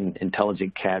information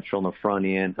intelligent capture on the front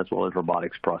end, as well as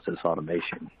robotics process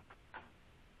automation.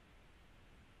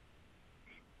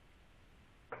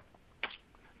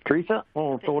 Teresa,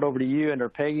 I'll throw it over to you and or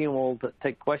Peggy, and we'll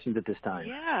take questions at this time.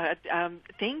 Yeah,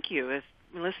 thank you. I've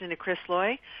been listening to Chris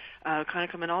Loy,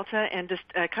 Conica Minolta, and just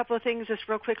a couple of things just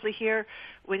real quickly here.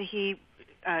 When he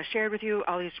shared with you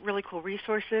all these really cool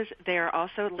resources, they are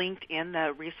also linked in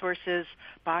the resources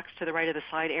box to the right of the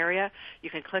slide area. You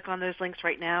can click on those links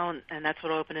right now, and that's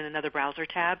what will open in another browser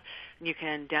tab. And you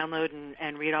can download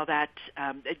and read all that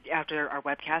after our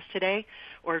webcast today,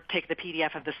 or take the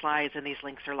PDF of the slides, and these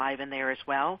links are live in there as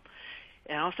well.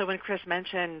 And also when Chris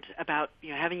mentioned about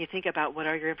having you think about what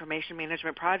are your information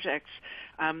management projects,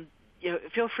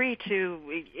 feel free to,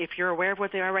 if you're aware of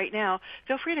what they are right now,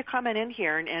 feel free to comment in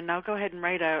here, and I'll go ahead and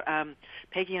write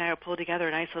Peggy and I will pull together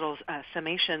a nice little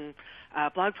summation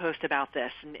blog post about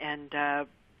this and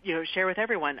share with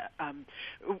everyone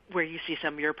where you see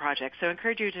some of your projects. So I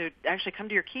encourage you to actually come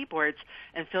to your keyboards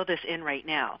and fill this in right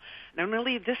now. And I'm going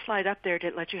to leave this slide up there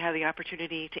to let you have the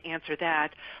opportunity to answer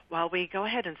that while we go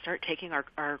ahead and start taking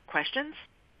our questions.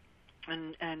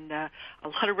 And a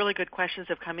lot of really good questions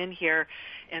have come in here.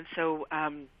 And so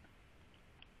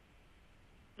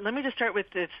let me just start with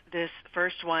this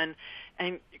first one.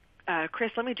 And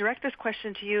Chris, let me direct this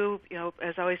question to you.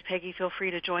 As always, Peggy, feel free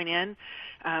to join in.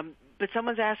 But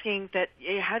someone's asking that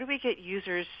how do we get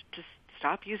users to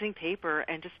stop using paper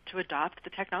and just to adopt the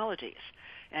technologies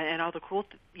and all the cool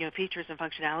features and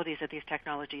functionalities that these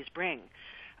technologies bring?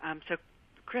 So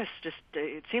Chris,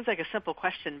 it seems like a simple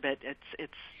question, but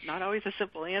it's not always a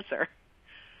simple answer.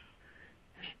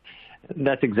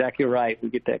 That's exactly right. We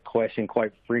get that question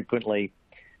quite frequently.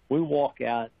 We walk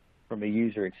out from a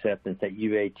user acceptance, that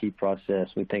UAT process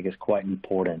we think is quite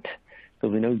important.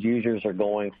 Because we know users are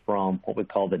going from what we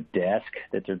call the desk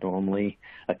that they're normally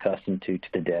accustomed to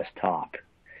the desktop.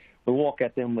 We walk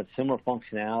at them with similar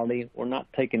functionality. We're not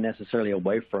taking necessarily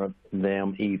away from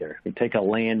them either. We take a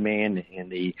landman in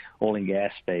the oil and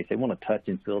gas space. They want to touch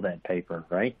and feel that paper,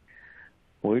 right?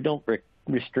 Well, we don't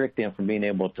restrict them from being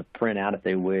able to print out if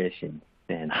they wish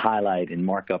and highlight and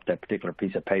mark up that particular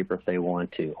piece of paper if they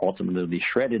want to. Ultimately, it'll be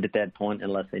shredded at that point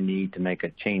unless they need to make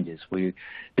changes. We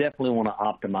definitely want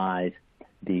to optimize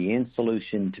the end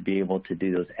solution to be able to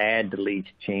do those add, delete,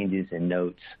 changes, and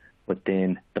notes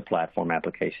within the platform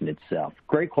application itself.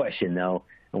 Great question, though,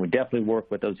 and we definitely work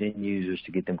with those end users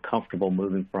to get them comfortable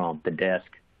moving from the desk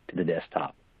to the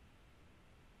desktop.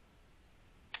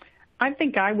 I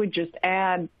think I would just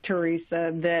add,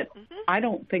 Teresa, that I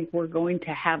don't think we're going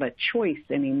to have a choice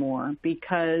anymore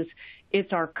because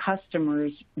it's our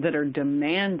customers that are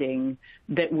demanding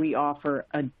that we offer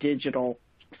a digital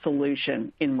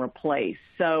solution in replace.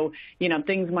 So,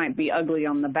 things might be ugly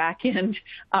on the back end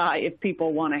if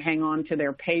people want to hang on to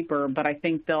their paper, but I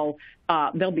think they'll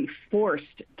be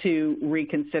forced to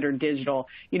reconsider digital.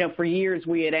 For years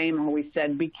we at AIIM always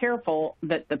said, be careful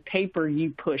that the paper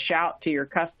you push out to your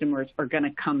customers are going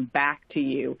to come back to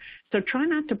you. So try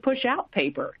not to push out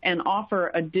paper and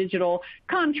offer a digital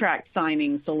contract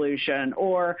signing solution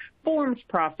or forms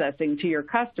processing to your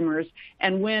customers.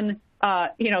 And when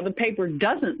the paper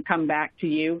doesn't come back to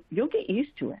you, you'll get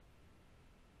used to it.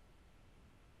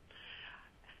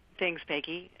 Thanks,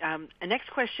 Peggy. A next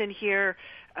question here,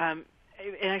 and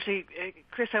actually,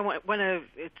 Chris, I want to,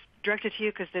 it's directed to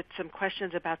you because it's some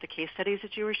questions about the case studies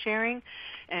that you were sharing.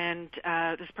 And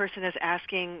this person is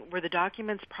asking, were the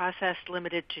documents processed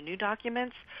limited to new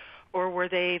documents, or were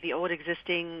they the old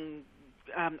existing,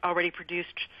 already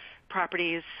produced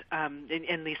properties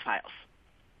in these files?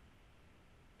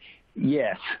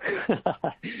 Yes,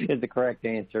 is the correct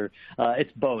answer.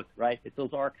 It's both, right? It's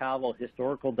those archival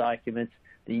historical documents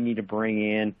that you need to bring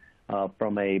in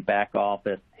from a back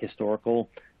office historical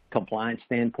compliance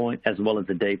standpoint, as well as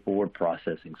the day forward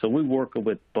processing. So we work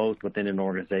with both within an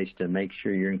organization to make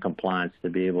sure you're in compliance to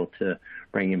be able to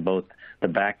bring in both the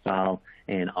back file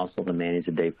and also to manage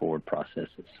the day forward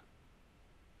processes.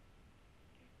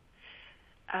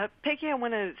 Peggy, I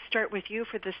want to start with you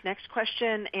for this next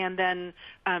question, and then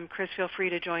Chris, feel free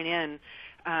to join in.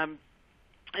 And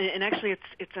actually,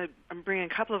 I'm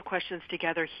bringing a couple of questions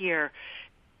together here.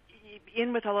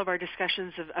 In with all of our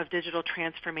discussions of digital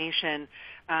transformation,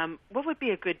 what would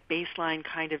be a good baseline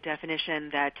kind of definition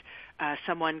that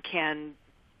someone can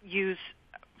use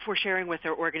for sharing with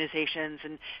their organizations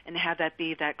and have that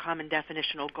be that common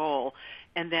definitional goal?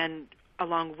 And then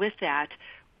along with that,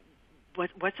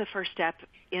 what's the first step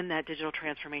in that digital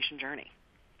transformation journey?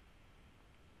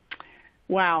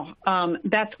 Wow,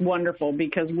 that's wonderful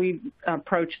because we've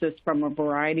approached this from a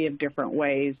variety of different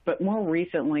ways. But more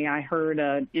recently, I heard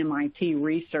an MIT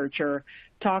researcher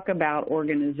talk about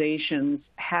organizations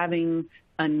having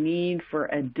a need for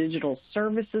a digital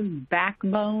services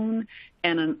backbone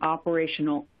and an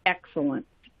operational excellence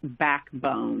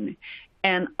backbone.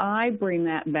 And I bring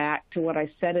that back to what I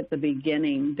said at the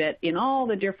beginning, that in all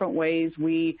the different ways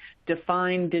we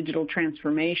define digital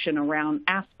transformation around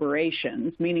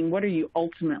aspirations, meaning what are you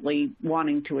ultimately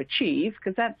wanting to achieve,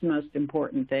 because that's the most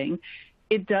important thing,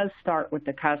 it does start with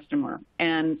the customer.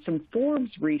 And some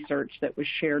Forbes research that was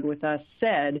shared with us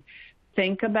said,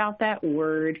 think about that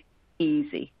word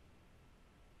easy.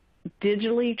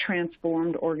 Digitally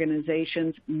transformed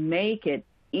organizations make it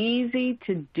easy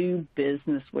to do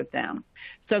business with them.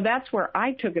 So that's where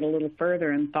I took it a little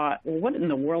further and thought, well, what in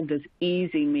the world does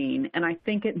easy mean? And I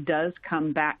think it does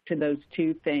come back to those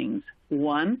two things.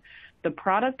 One, the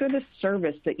product or the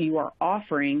service that you are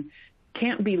offering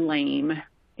can't be lame.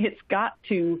 It's got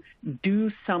to do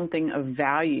something of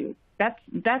value.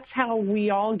 That's how we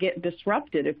all get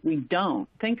disrupted if we don't.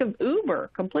 Think of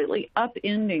Uber completely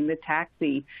upending the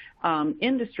taxi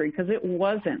industry because it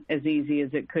wasn't as easy as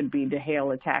it could be to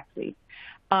hail a taxi.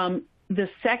 The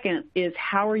second is,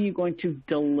 how are you going to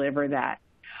deliver that?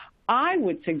 I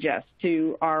would suggest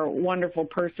to our wonderful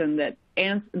person that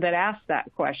asked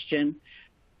that question,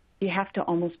 you have to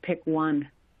almost pick one,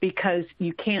 because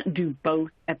you can't do both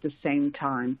at the same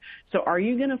time. So are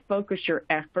you going to focus your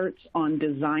efforts on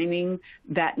designing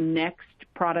that next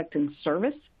product and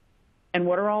service? And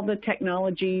what are all the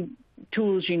technology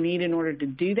tools you need in order to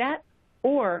do that?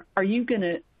 Or are you going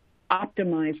to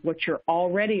optimize what you're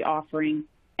already offering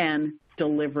and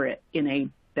deliver it in a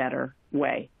better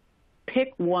way?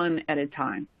 Pick one at a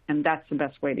time, and that's the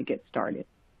best way to get started.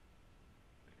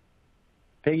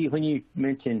 Peggy, when you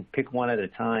mentioned pick one at a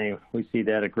time, we see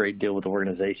that a great deal with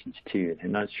organizations too.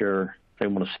 I'm not sure if they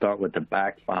want to start with the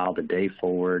back file, the day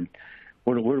forward.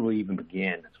 Where do we even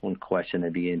begin? That's one question they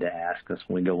begin to ask us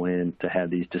when we go in to have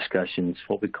these discussions,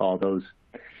 what we call those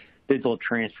digital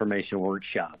transformation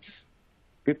workshops.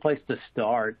 Good place to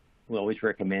start, we always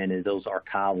recommend, is those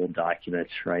archival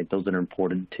documents, right? Those that are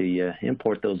important to you.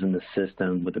 Import those in the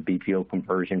system with the BPO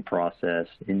conversion process,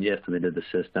 ingest them into the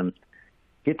system.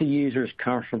 Get the users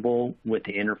comfortable with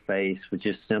the interface with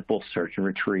just simple search and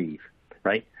retrieve,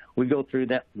 right? We go through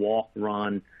that crawl,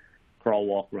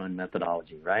 walk, run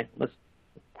methodology, right? Let's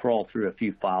crawl through a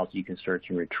few files you can search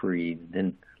and retrieve.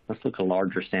 Then let's look at a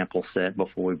larger sample set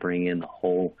before we bring in the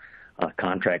whole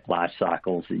contract life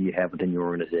cycles that you have within your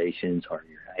organizations or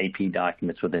your AP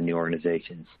documents within the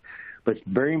organizations. But it's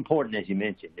very important, as you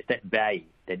mentioned, it's that value,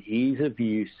 that ease of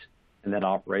use, and that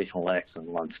operational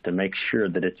excellence to make sure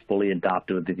that it's fully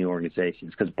adopted within the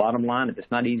organizations. Because bottom line, if it's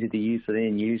not easy to use for the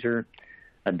end user,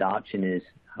 adoption is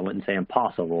I wouldn't say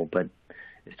impossible, but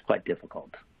it's quite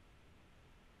difficult.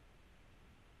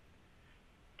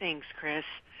 Thanks, Chris.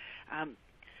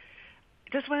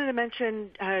 Just wanted to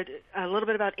mention a little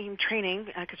bit about AIM training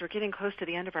because we're getting close to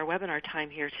the end of our webinar time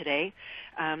here today.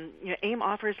 AIM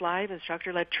offers live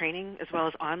instructor-led training as well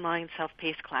as online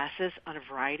self-paced classes on a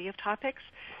variety of topics,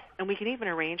 and we can even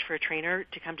arrange for a trainer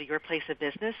to come to your place of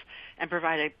business and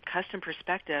provide a custom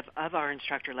perspective of our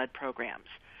instructor-led programs.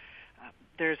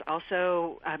 There's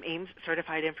also AIM's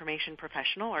Certified Information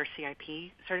Professional, or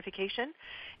CIP certification,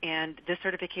 and this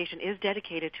certification is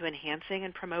dedicated to enhancing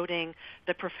and promoting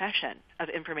the profession of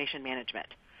information management.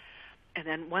 And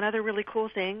then one other really cool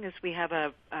thing is we have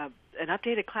an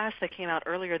updated class that came out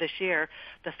earlier this year,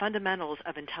 The Fundamentals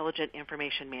of Intelligent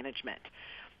Information Management.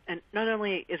 And not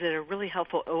only is it a really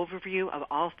helpful overview of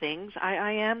all things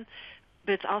IIM,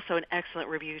 but it's also an excellent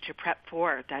review to prep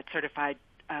for that Certified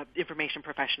Information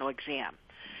Professional exam.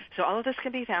 So all of this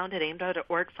can be found at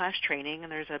aim.org/training,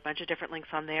 and there's a bunch of different links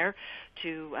on there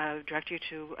to direct you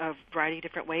to a variety of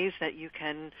different ways that you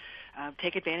can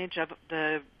take advantage of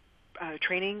the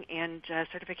training and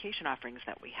certification offerings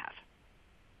that we have.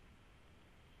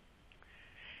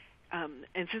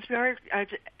 And since we are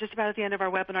just about at the end of our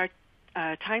webinar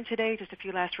time today, just a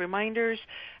few last reminders.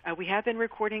 We have been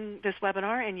recording this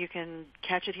webinar, and you can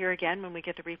catch it here again when we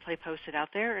get the replay posted out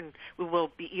there, and we will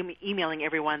be emailing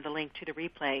everyone the link to the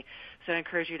replay. So I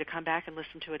encourage you to come back and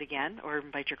listen to it again, or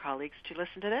invite your colleagues to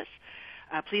listen to this.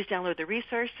 Please download the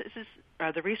resources.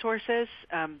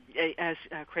 As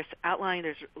Chris outlined,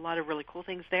 there's a lot of really cool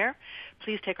things there.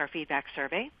 Please take our feedback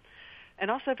survey. And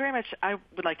also very much I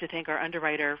would like to thank our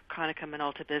underwriter, Konica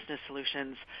Minolta Business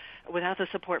Solutions. Without the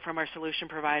support from our solution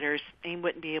providers, AIM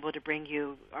wouldn't be able to bring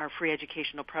you our free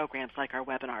educational programs like our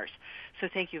webinars. So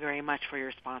thank you very much for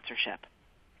your sponsorship.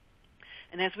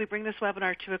 And as we bring this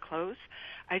webinar to a close,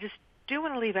 I just do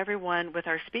want to leave everyone with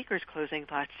our speakers' closing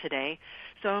thoughts today.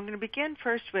 So I'm going to begin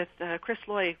first with Chris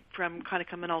Loy from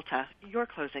Konica Minolta. Your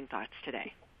closing thoughts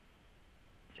today.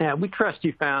 Yeah, we trust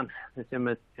you found this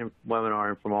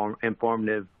webinar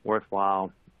informative,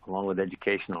 worthwhile, along with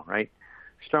educational, right?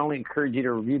 Strongly encourage you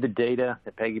to review the data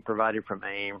that Peggy provided from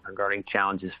AIM regarding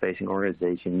challenges facing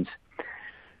organizations,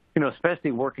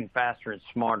 especially working faster and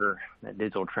smarter, that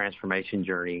digital transformation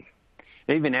journey.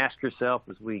 And even ask yourself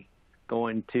as we go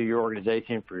into your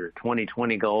organization for your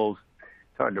 2020 goals.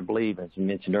 It's hard to believe, as you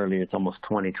mentioned earlier, it's almost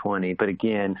 2020. But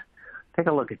again, take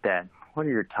a look at that. What are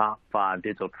your top 5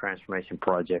 digital transformation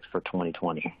projects for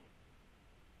 2020?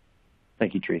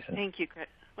 Thank you, Teresa. Thank you, Chris.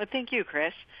 Well, thank you,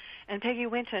 Chris. And Peggy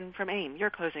Winton from AIM, your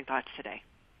closing thoughts today.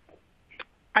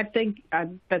 I think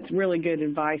that's really good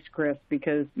advice, Chris,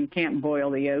 because you can't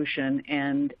boil the ocean.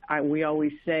 And we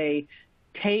always say,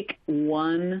 take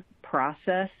one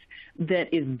process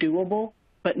that is doable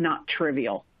but not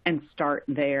trivial and start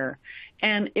there.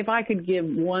 And if I could give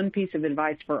one piece of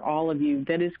advice for all of you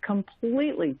that is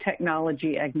completely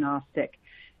technology agnostic,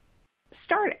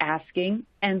 start asking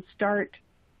and start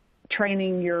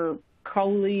training your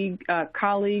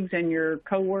colleagues and your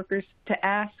coworkers to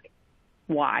ask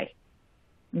why.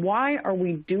 Why are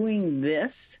we doing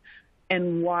this,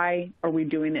 and why are we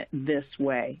doing it this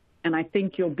way? And I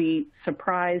think you'll be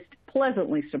surprised,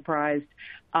 pleasantly surprised,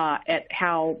 at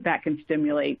how that can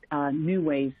stimulate new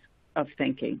ways of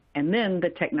thinking. And then the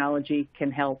technology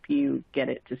can help you get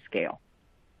it to scale.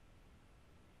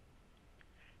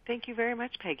 Thank you very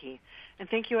much, Peggy. And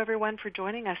thank you, everyone, for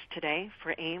joining us today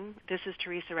for AIM. This is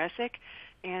Teresa Resick,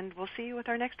 and we'll see you with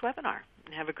our next webinar.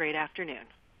 And have a great afternoon.